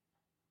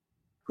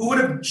who would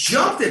have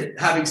jumped at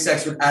having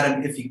sex with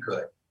Adam if he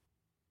could.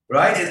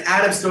 Right? And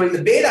Adam's throwing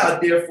the bait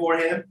out there for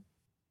him.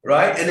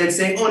 Right? And then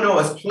saying, oh no, I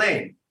was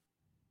playing.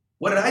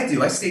 What did I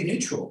do? I stayed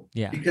neutral.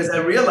 Yeah. Because I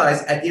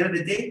realized at the end of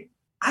the day,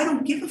 I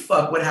don't give a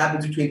fuck what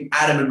happens between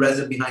Adam and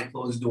Reza behind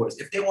closed doors.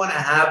 If they want to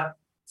have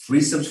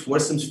threesomes,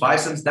 foursomes,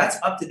 fivesomes, that's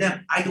up to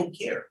them. I don't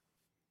care.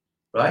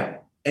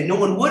 Right? And no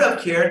one would have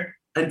cared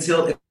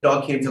until it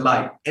all came to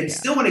light. And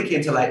still when it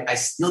came to light, I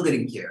still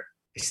didn't care.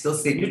 I still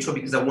stayed neutral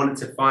because I wanted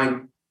to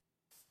find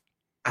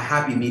a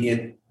happy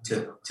median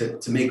to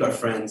make our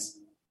friends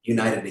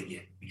united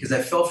again. Because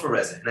I fell for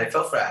Reza and I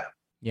fell for Adam.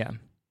 Yeah.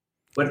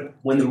 But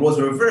when the roles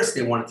were reversed,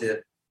 they wanted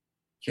to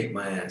kick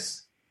my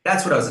ass.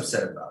 That's what I was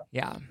upset about.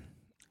 Yeah.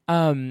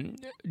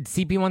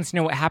 CP wants to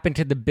know what happened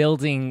to the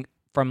building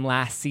from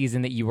last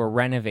season that you were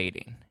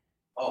renovating.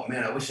 Oh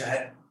man, I wish I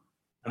had.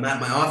 I'm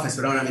at my office,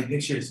 but I don't have any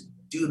pictures.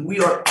 Dude, we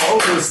are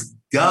almost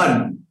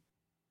done.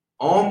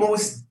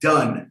 Almost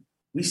done.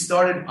 We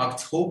started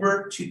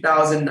October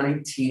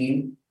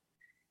 2019,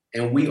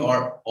 and we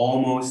are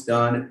almost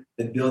done.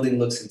 The building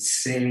looks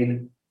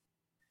insane.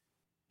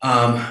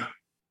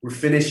 We're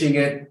finishing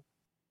it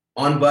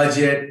on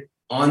budget,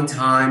 on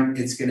time.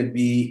 It's going to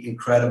be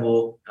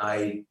incredible.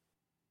 I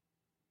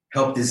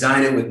helped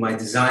design it with my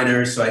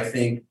designer, so I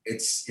think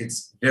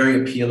it's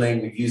very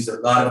appealing. We've used a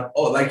lot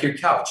of, like your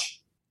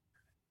couch.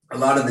 a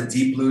lot of the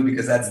deep blue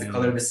because that's the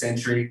color of the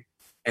century.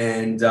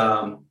 And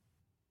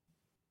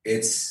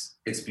it's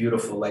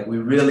beautiful. Like we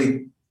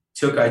really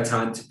took our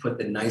time to put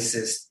the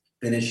nicest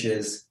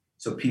finishes.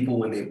 So people,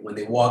 when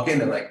they walk in,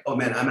 they're like, oh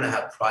man, I'm going to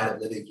have pride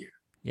of living here.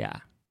 Yeah.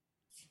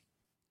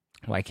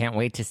 Well, I can't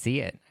wait to see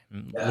it.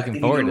 I'm looking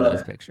think forward to you'll love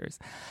those it. pictures.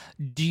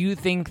 Do you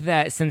think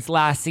that since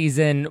last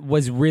season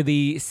was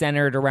really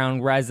centered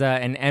around Reza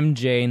and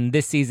MJ, and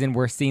this season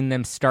we're seeing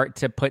them start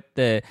to put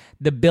the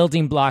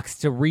building blocks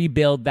to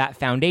rebuild that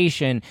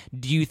foundation,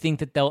 do you think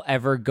that they'll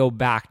ever go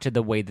back to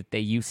the way that they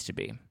used to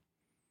be?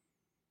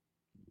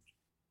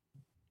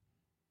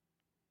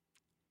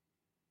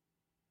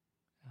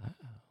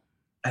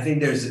 I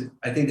think there's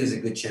a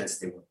good chance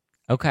they will.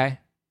 Okay.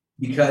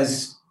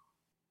 Because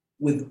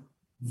with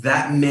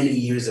that many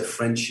years of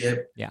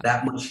friendship, Yeah.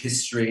 that much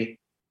history,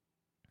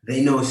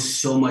 they know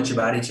so much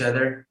about each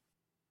other.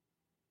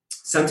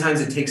 Sometimes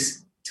it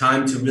takes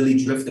time to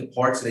really drift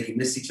apart so that you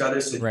miss each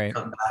other, so you Right.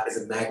 can come back as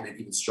a magnet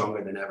even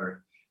stronger than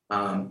ever.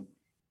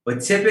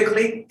 But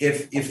typically,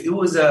 if it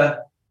was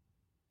a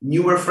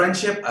newer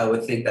friendship, I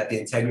would think that the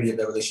integrity of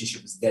their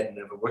relationship is dead and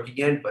never work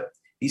again. But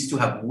these two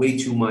have way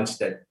too much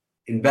that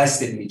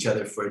invested in each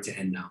other for it to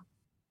end now.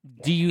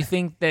 Do you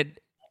think that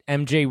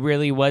MJ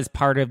really was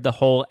part of the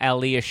whole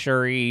Ali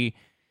Ashuri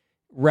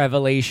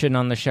revelation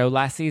on the show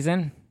last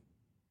season?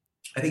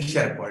 I think she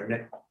had a part in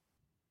it.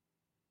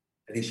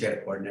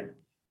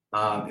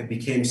 It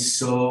became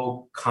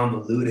so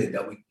convoluted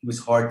that it was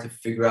hard to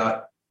figure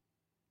out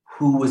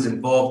who was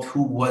involved,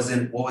 who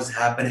wasn't, what was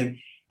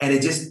happening. And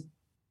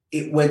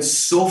it went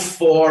so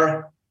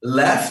far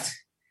left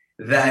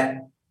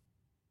that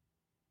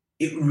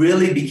it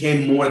really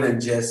became more than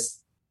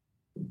just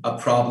a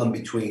problem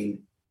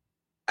between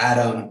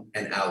Adam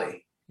and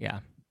Ali. Yeah.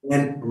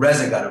 Then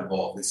Reza got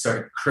involved and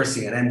started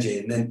cursing at MJ,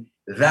 and then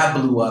that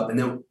blew up, and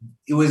then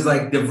it was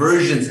like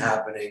diversions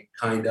happening,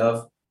 kind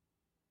of,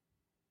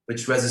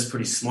 which Reza's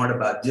pretty smart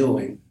about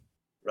doing,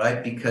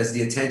 right? Because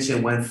the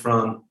attention went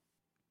from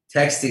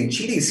texting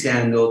cheating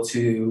scandal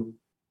to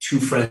two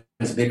friends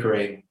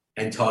bickering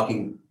and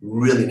talking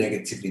really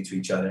negatively to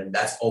each other, and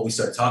that's all we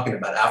started talking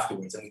about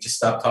afterwards. And we just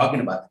stopped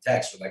talking about the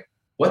text. We're like,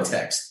 what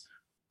text?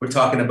 We're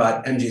talking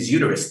about MJ's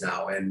uterus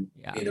now, and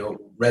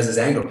Reza's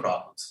anger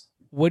problems.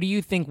 What do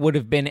you think would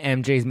have been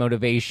MJ's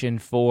motivation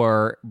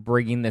for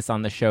bringing this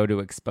on the show to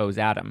expose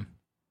Adam?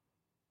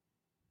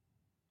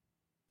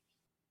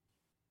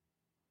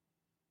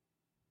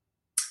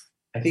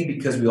 I think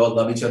because we all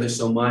love each other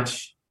so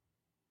much,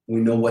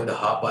 we know what the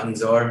hot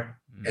buttons are,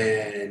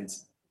 and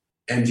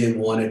MJ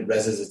wanted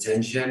Reza's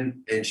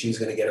attention, and she was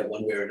going to get it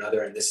one way or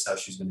another, and this is how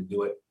she was going to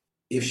do it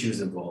if she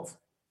was involved.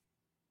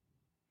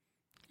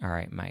 All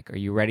right, Mike, are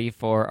you ready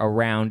for a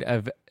round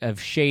of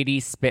shady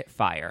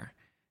spitfire?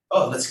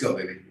 Oh, let's go,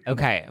 baby.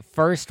 Okay,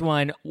 first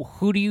one.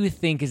 Who do you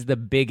think is the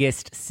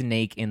biggest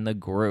snake in the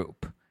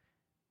group?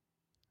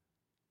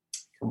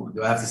 Come on,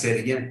 do I have to say it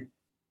again?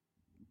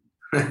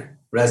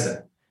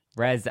 Reza.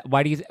 Reza.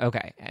 Why do you?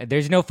 Okay,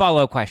 there's no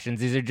follow-up questions.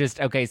 These are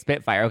just okay.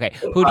 Spitfire. Okay,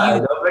 who do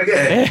you?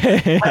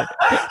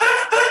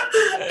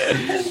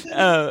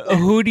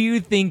 Who do you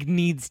think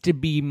needs to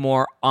be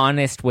more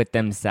honest with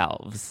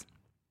themselves?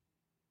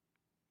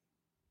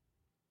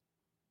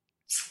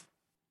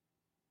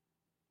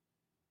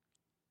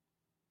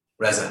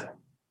 Reza.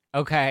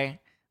 Okay.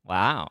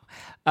 Wow.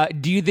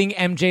 Do you think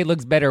MJ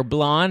looks better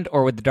blonde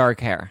or with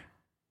dark hair?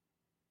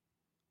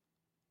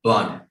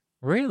 Blonde.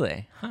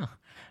 Really? Huh.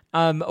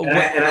 And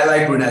I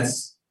like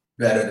brunettes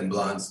better than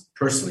blondes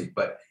personally,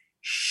 but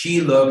she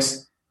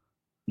looks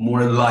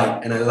more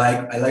light, and I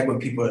like when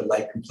people are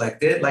light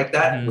complected like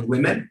that with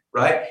women,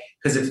 right?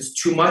 Because if it's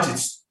too much,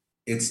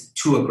 it's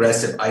too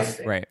aggressive, I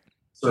think. Right.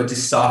 So it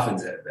just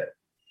softens it a bit.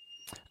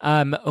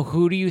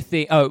 Who do you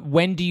think?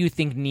 When do you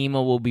think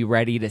Nemo will be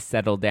ready to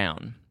settle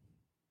down?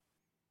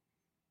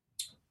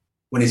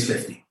 When he's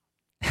 50.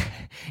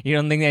 You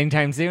don't think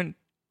anytime soon?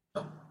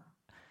 No.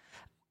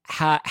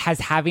 Has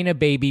having a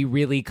baby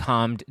really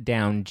calmed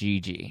down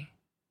Gigi?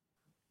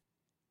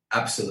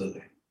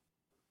 Absolutely.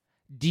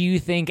 Do you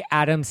think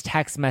Adam's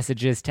text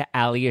messages to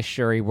Ali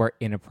Ashuri were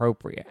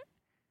inappropriate?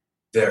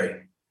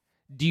 Very.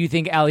 Do you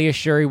think Ali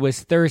Ashuri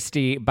was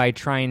thirsty by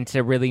trying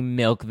to really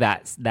milk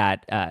that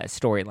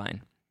storyline?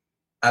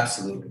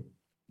 Absolutely.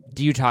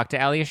 Do you talk to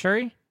Ali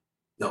Ashuri?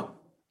 No.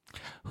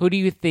 Who do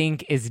you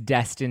think is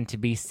destined to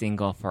be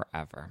single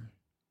forever?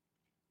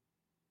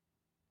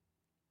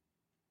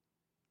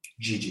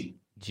 Gigi.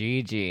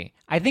 Gigi.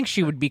 I think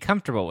she would be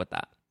comfortable with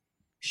that.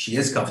 She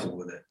is comfortable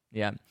with it.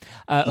 Yeah.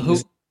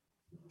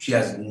 She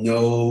has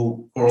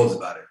no quarrels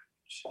about it.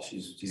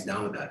 She's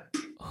down with that.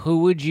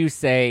 Who would you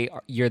say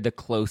you're the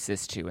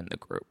closest to in the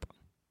group?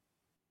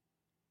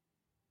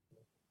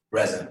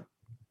 Reza.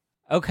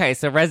 Okay,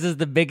 so Reza's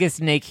the biggest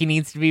snake. He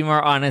needs to be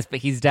more honest, but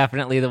he's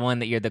definitely the one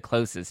that you're the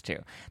closest to.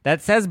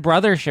 That says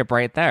brothership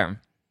right there.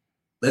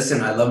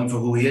 Listen, I love him for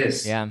who he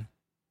is. Yeah.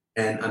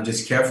 And I'm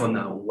just careful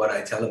now what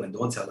I tell him and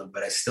don't tell him,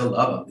 but I still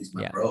love him. He's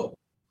my bro.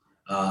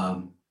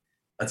 I'll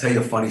tell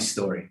you a funny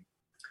story.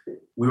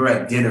 We were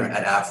at dinner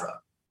at Afra,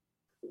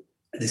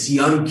 This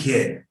young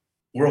kid,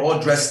 we're all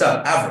dressed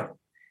up, ever.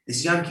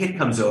 This young kid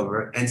comes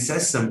over and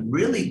says some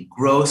really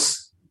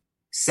gross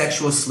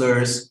sexual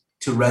slurs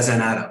to Reza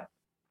and Adam.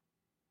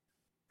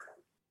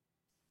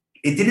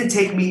 It didn't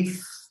take me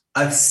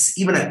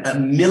even a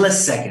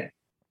millisecond.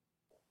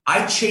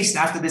 I chased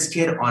after this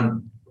kid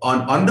on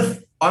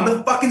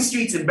the fucking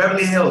streets in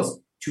Beverly Hills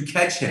to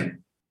catch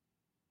him.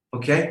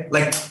 Okay?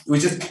 Like, it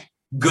was just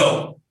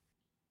go.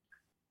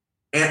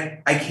 And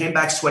I came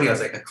back sweaty. I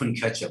was like, I couldn't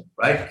catch him,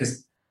 right?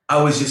 Because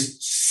I was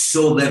just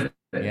so livid.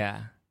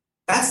 Yeah.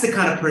 That's the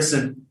kind of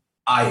person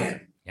I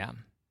am. Yeah.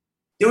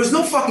 There was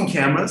no fucking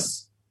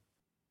cameras.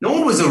 No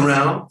one was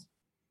around.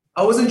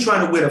 I wasn't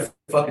trying to win a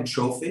fucking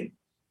trophy,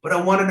 but I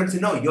wanted them to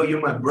know, yo,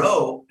 you're my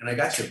bro, and I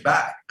got your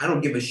back. I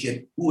don't give a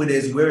shit who it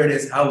is, where it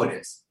is, how it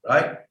is,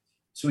 right?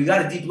 So we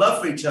got a deep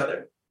love for each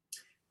other,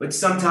 but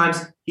sometimes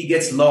he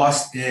gets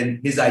lost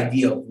in his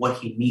idea of what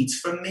he needs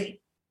from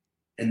me,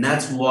 and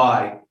that's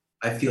why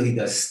I feel he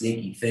does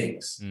sneaky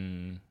things.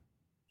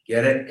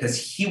 Get it? Because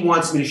he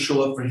wants me to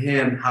show up for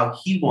him how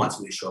he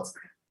wants me to show up for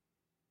him.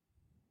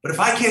 But if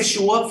I can't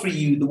show up for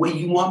you the way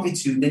you want me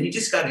to, then you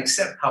just got to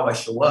accept how I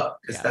show up,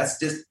 because that's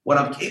just what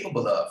I'm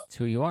capable of. It's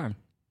who you are.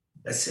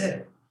 That's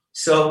it.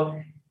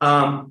 So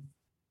I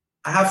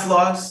have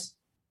flaws.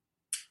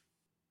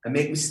 I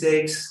make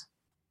mistakes.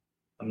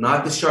 I'm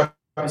not the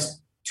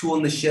sharpest tool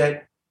in the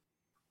shed.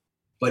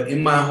 But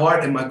in my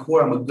heart, in my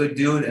core, I'm a good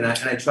dude, and I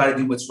try to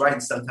do what's right,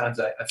 and sometimes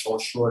I fall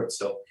short.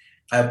 So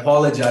I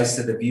apologize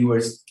to the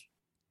viewers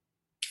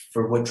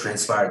for what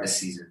transpired this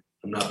season.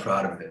 I'm not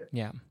proud of it.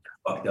 Yeah.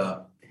 I fucked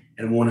up.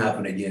 And it won't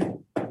happen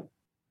again.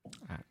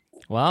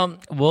 Well,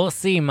 we'll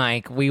see,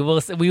 Mike. We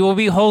will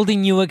be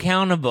holding you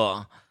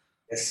accountable.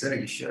 Yes, sir,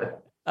 you should.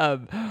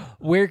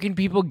 Where can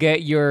people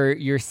get your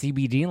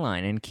CBD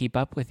line and keep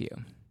up with you?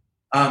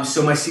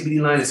 So my CBD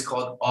line is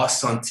called Au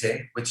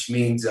Santé, which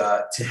means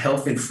to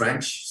health in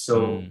French.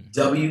 So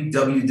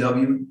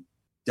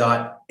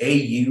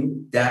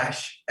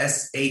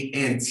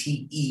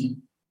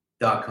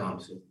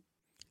www.au-sante.com. So,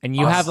 and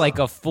you have like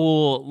a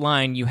full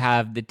line. You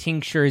have the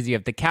tinctures, you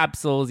have the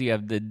capsules, you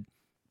have the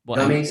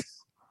gummies.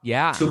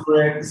 Yeah.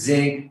 Turmeric,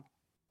 zinc.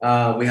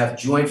 We have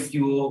joint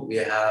fuel. We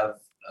have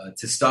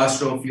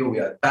testosterone fuel. We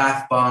have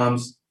bath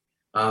bombs.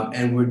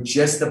 And we're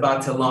just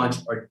about to launch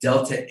our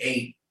Delta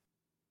 8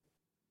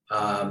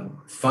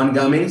 fun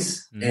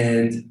gummies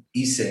and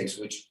e-cigs,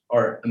 which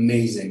are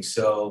amazing.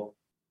 So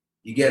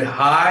you get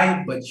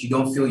high, but you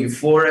don't feel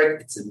euphoric.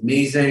 It's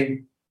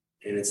amazing,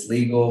 and it's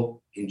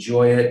legal.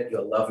 Enjoy it.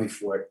 You'll love me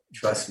for it.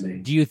 Trust me.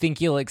 Do you think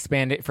you'll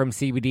expand it from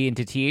CBD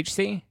into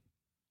THC?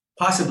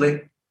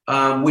 Possibly.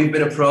 We've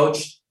been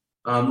approached.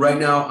 Right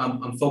now,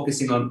 I'm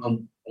focusing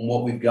on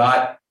what we've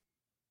got.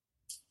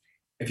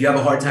 If you have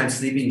a hard time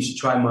sleeping, you should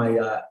try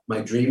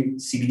my Dream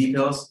CBD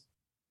pills.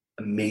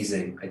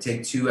 Amazing. I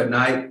take 2 at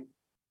night,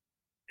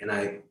 and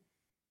I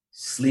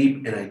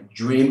sleep and I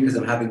dream because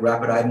I'm having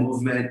rapid eye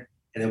movement,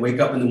 and I wake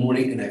up in the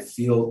morning and I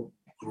feel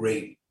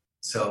great.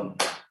 So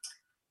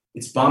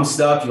it's bomb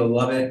stuff. You'll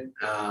love it,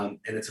 and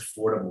it's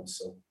affordable.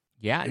 So.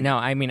 Yeah, no,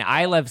 I mean,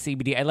 I love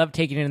CBD. I love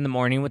taking it in the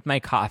morning with my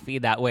coffee.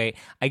 That way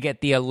I get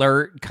the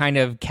alert kind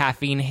of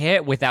caffeine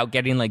hit without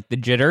getting like the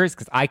jitters,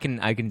 because I can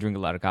drink a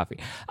lot of coffee.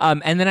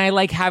 And then I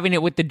like having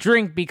it with the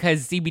drink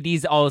because CBD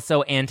is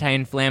also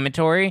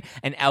anti-inflammatory,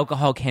 and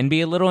alcohol can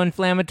be a little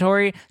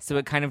inflammatory. So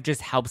it kind of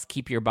just helps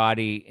keep your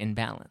body in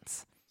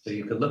balance. So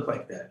you could look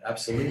like that.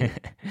 Absolutely.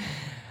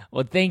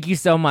 Well, thank you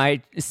so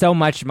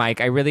much, Mike.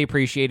 I really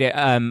appreciate it.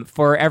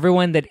 For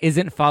everyone that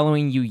isn't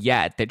following you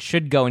yet, that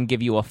should go and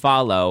give you a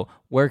follow,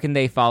 where can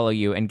they follow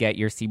you and get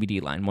your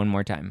CBD line one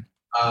more time?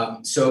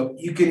 So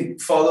you can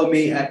follow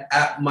me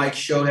at Mike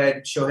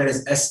Shouhed. Shouhed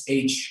is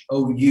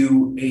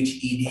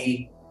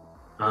Shouhed.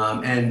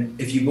 And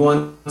if you go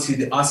on to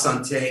the Au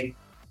Santé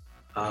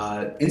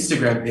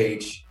Instagram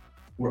page,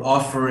 we're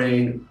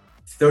offering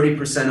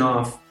 30%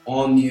 off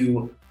all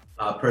new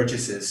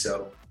purchases.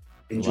 So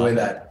enjoy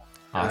that.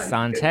 Au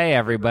Santé,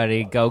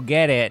 everybody. Go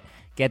get it.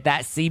 Get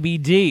that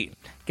CBD.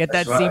 Get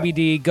that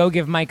CBD. Go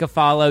give Mike a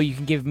follow. You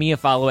can give me a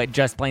follow at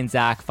Just Plain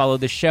Zach. Follow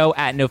the show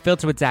at No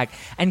Filter with Zach.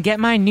 And get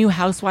my new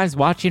Housewives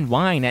Watching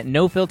Wine at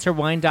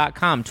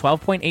nofilterwine.com.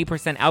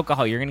 12.8%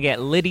 alcohol. You're going to get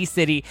Liddy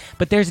City,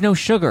 but there's no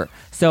sugar.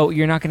 So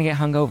you're not going to get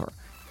hungover.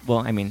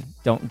 Well, I mean,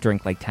 don't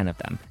drink like 10 of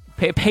them.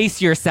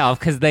 Pace yourself,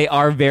 because they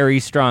are very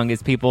strong,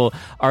 as people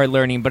are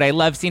learning. But I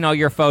love seeing all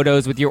your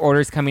photos with your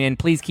orders coming in.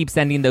 Please keep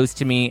sending those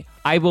to me.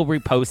 I will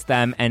repost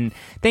them. And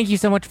thank you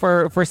so much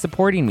for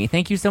supporting me.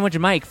 Thank you so much,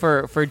 Mike,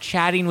 for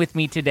chatting with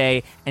me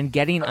today and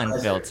getting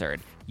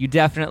Unfiltered. You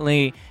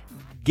definitely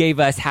gave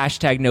us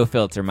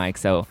 #NoFilter, Mike.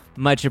 So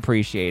much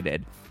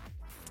appreciated.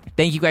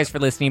 Thank you guys for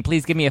listening.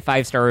 Please give me a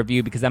 5-star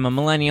review, because I'm a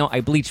millennial.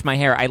 I bleach my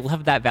hair. I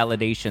love that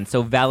validation.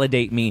 So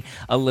validate me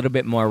a little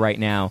bit more right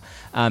now.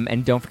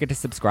 And don't forget to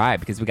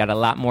subscribe, because we got a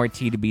lot more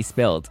tea to be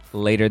spilled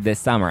later this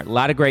summer. A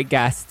lot of great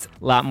guests,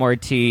 a lot more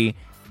tea.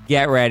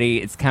 Get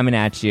ready. It's coming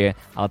at you.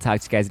 I'll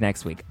talk to you guys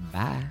next week.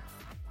 Bye.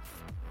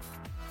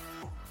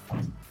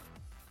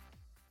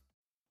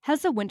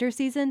 Has the winter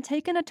season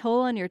taken a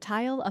toll on your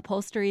tile,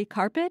 upholstery,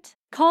 carpet?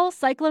 Call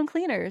Cyclone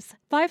Cleaners,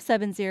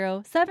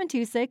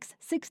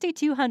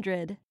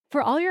 570-726-6200.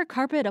 For all your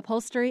carpet,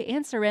 upholstery,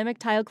 and ceramic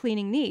tile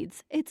cleaning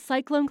needs, it's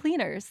Cyclone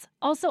Cleaners,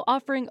 also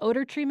offering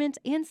odor treatment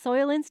and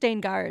soil and stain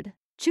guard.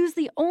 Choose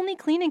the only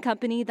cleaning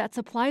company that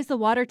supplies the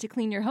water to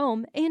clean your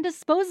home and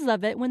disposes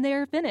of it when they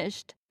are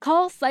finished.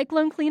 Call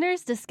Cyclone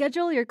Cleaners to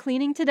schedule your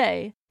cleaning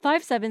today,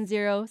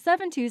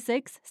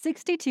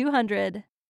 570-726-6200.